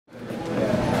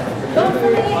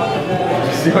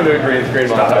He's doing a great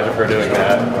montage for doing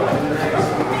that.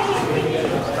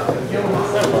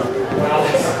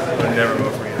 I never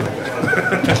vote for you.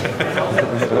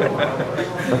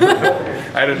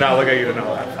 I did not look at you to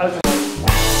know that.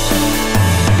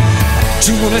 Do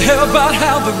you wanna hear about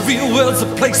how the real world's a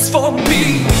place for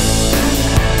me?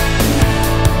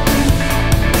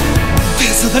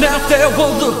 There's something out there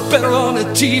will look better on a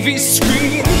TV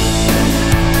screen.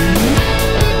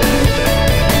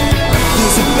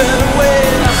 There's a better way,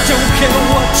 and I don't care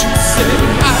what you say.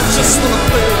 I just wanna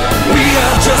play,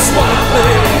 I just wanna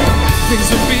play. Things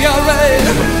will be alright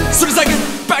as soon as I get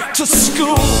back to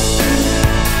school.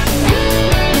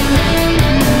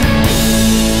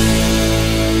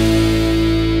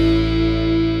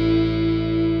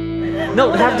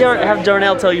 No, have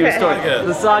Darnell tell you a story.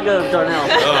 The saga of Darnell.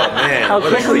 Oh man. How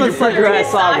quickly you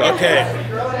progress saga. Okay.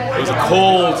 It was a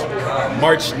cold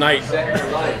March night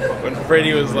when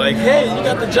Freddie was like, hey, you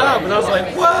got the job. And I was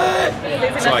like, what?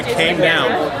 So I came down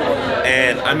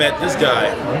and I met this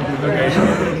guy. Okay.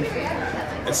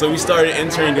 And so we started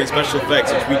interning in special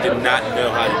effects, which we did not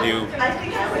know how to do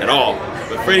at all.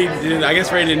 But Freddie didn't, I guess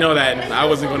Freddie didn't know that, and I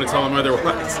wasn't going to tell him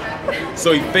otherwise.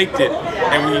 So he faked it,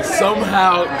 and we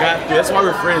somehow got through. That's why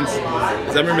we're friends.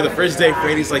 Because I remember the first day,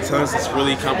 Freddie's like telling us this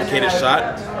really complicated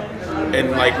shot,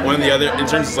 and like one of the other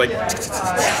interns is like,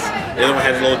 the other one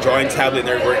had a little drawing tablet and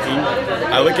they're working.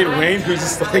 I look at Wayne, who's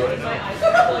just like,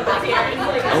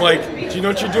 I'm like, do you know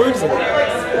what you're doing? He's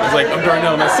like, I'm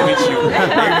Darnell, nice to meet you. We've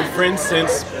been friends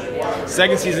since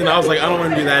second season. I was like, I don't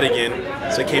want to do that again.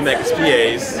 So I came back as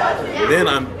PAs. Then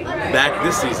I'm back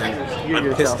this season.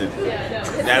 I'm pissed.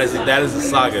 That is the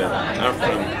saga. I'm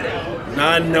from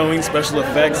non-knowing special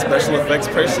effects person.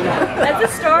 That's a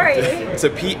story. To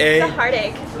PA. It's a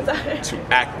heartache. To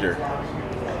actor.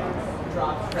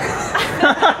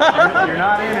 You're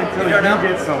not in until you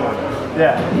get someone.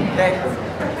 Yeah.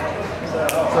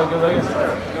 So good looking.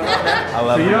 I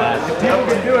love that. People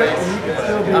can do it, and you can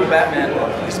still be. I'm Batman.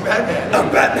 He's Batman. I'm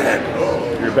Batman.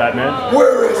 You're Batman?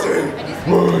 Where is he?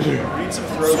 Where is he?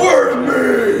 Swear to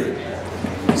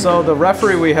me! So the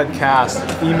referee we had cast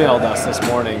emailed us this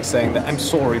morning saying that I'm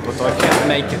sorry, but I can't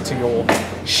make it to your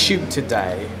shoot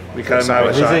today. We kind of have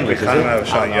a shot. We kind of have a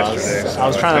shot yesterday. I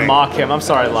was trying to mock him. I'm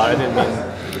sorry, Lyle. I didn't mean.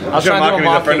 I was trying to do a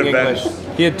mocking English.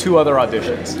 He had 2 other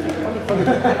auditions.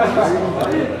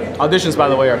 Auditions, by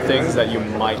the way, are things that you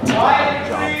might get a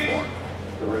job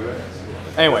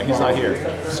for. Anyway, he's not here,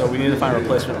 so we need to find a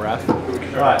replacement ref.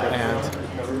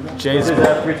 And Jay's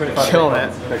been killing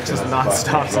it, just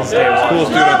non-stop since day one.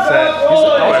 Coolest dude on set. He's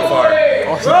by far.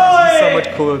 He's so much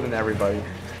cooler than everybody.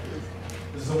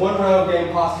 This is a one-round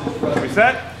game hostage. We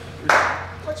set?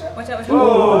 Watch out.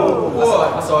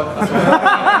 Whoa. I saw it.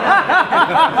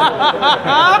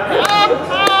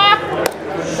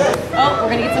 Oh, we're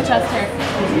gonna get some chest hair.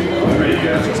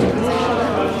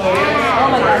 Oh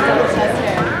my god, double chest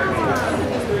hair.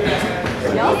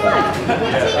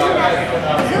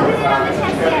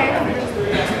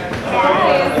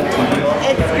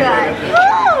 It's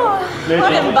good.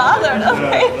 I'm bothered.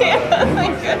 Okay. Oh my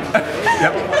goodness.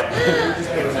 Yep.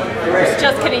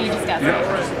 Just kidding, you just got it.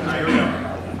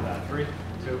 3,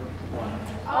 2, 1.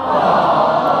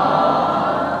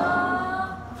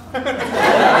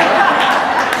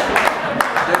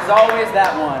 There's always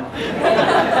that one.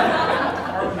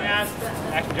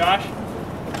 Action, Josh.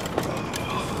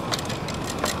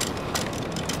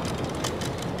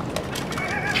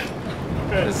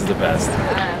 This is the best.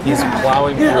 He's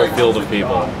plowing through a field of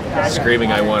people,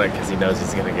 screaming, I want it, because he knows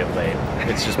he's going to get laid.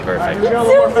 It's just perfect.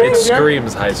 It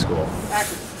screams high school.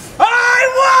 I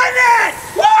want it!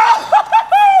 Woo!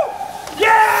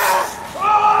 Yeah!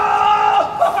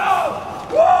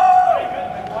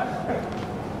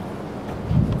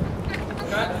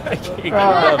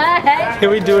 Can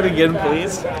we do it again,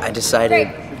 please? I decided,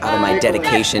 out of my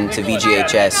dedication to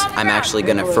VGHS, I'm actually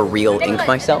gonna for real ink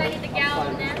myself.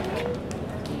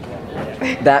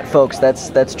 That, folks,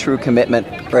 that's true commitment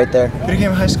right there. Video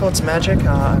game high school, it's magic.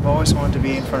 I've always wanted to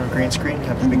be in front of a green screen,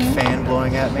 have the big fan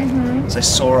blowing at me as I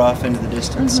soar off into the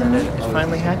distance, and it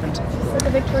finally happened. It's like a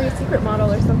Victoria's Secret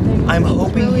model or something. I'm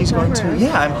hoping he's going to,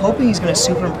 I'm hoping he's going to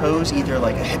superimpose either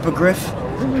like a hippogriff,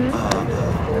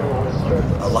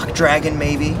 a luck dragon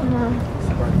maybe,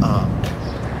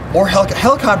 or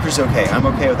helicopter's okay. I'm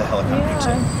okay with a helicopter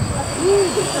too.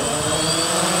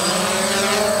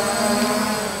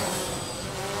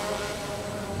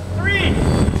 3,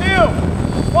 2,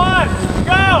 1,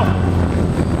 go!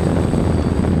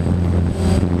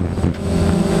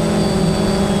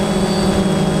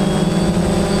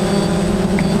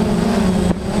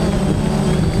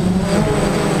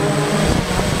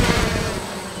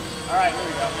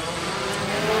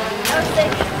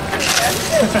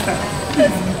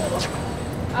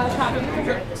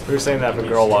 We were saying that if a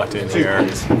girl walked in here,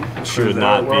 she would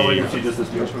not be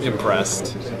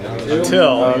impressed.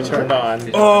 Until you turned on.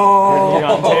 On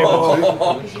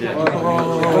the table.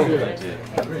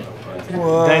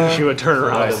 Then she would turn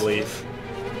around and leave.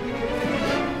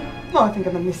 Oh, I think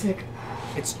I'm gonna be sick.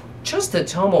 It's just a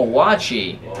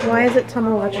Tomowatchi. Why is it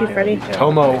Tomowatchi, Freddie?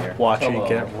 Tomowatchi,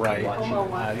 get it right.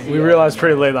 We realized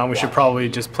pretty late on we should probably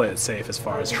just play it safe as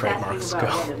far as trademarks go.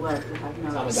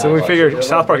 So we figured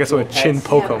South Park gets with Chin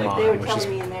Pokemon, which is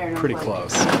pretty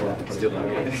close.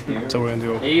 So we're gonna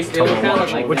do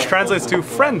Tomowatchi, which translates to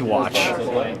friend watch.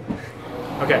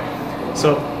 Okay,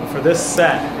 so for this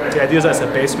set, the idea is that it's a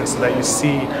basement so that you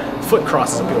see foot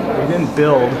crosses of people. We didn't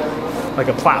build like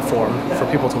a platform for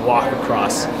people to walk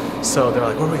across. So they're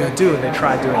like, what are we gonna do? And they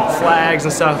tried doing flags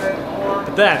and stuff.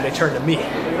 But then they turned to me.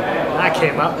 And I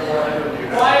came up with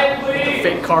the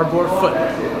fake cardboard foot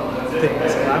thing.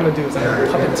 So what I'm gonna do is I'm gonna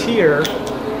puppeteer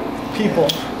people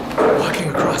walking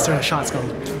across there, and the shot's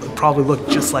gonna probably look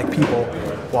just like people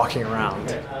walking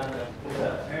around.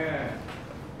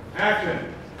 Action.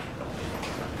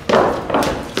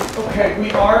 Okay, we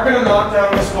are going to knock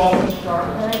down this wall with the shark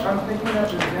tank. I'm thinking that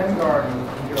the Zen garden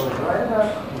goes right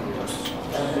up.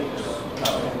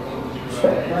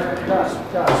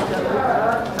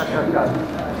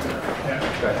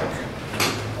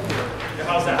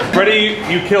 How's that? Freddie,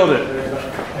 you killed it.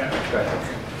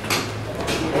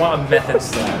 I want a method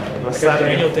slap. I'm going to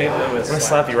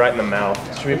slap you right in the mouth.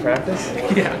 Should we practice?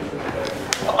 Yeah.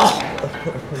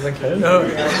 Was that good? No.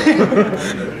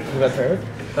 Was that fair?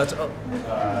 That's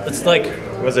it's like.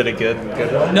 Was it a good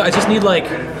one? No, I just need like.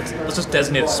 Let's just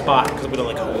designate a spot because we don't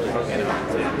like hold it.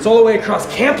 It's all the way across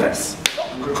campus.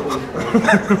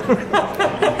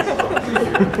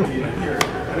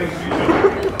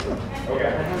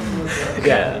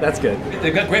 Yeah, that's good.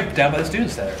 They got graped down by the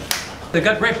student center. They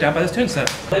got graped down by the student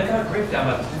center. They got graped down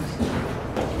by the student center.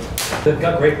 They've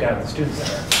got graped down by the student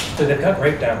center. They've got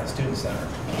graped down by the student center.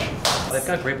 They've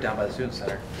got graped down by the student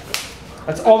center.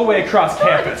 That's all the way across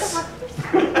campus.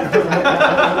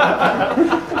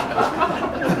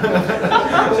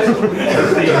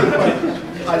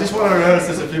 I just want to notice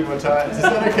this a few more times. Is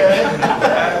that okay?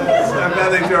 I'm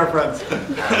nothing to our friends.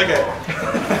 Okay.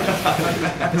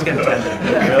 It's getting tender.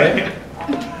 Really?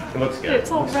 It looks good. It's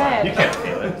all red. You can't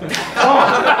feel it.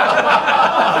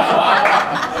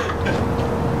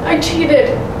 I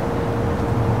cheated.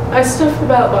 I stuffed the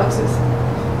ballot boxes.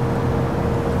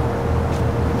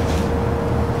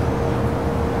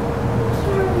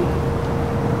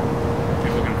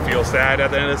 People can feel sad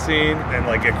at the end of the scene and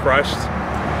like get crushed.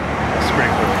 It's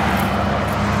pretty cool.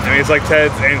 I mean, it's like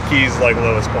Ted's and Key's like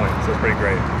lowest point, so it's pretty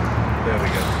great. That'll be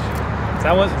good. Is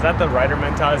that the writer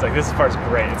mentality? It's like this part's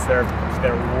great. It's their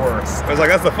worst. It was like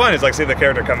that's the fun. It's like see the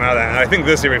character come out of that. And I think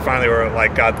this year we finally were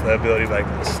like got the ability like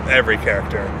every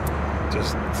character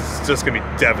just gonna be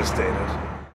devastated.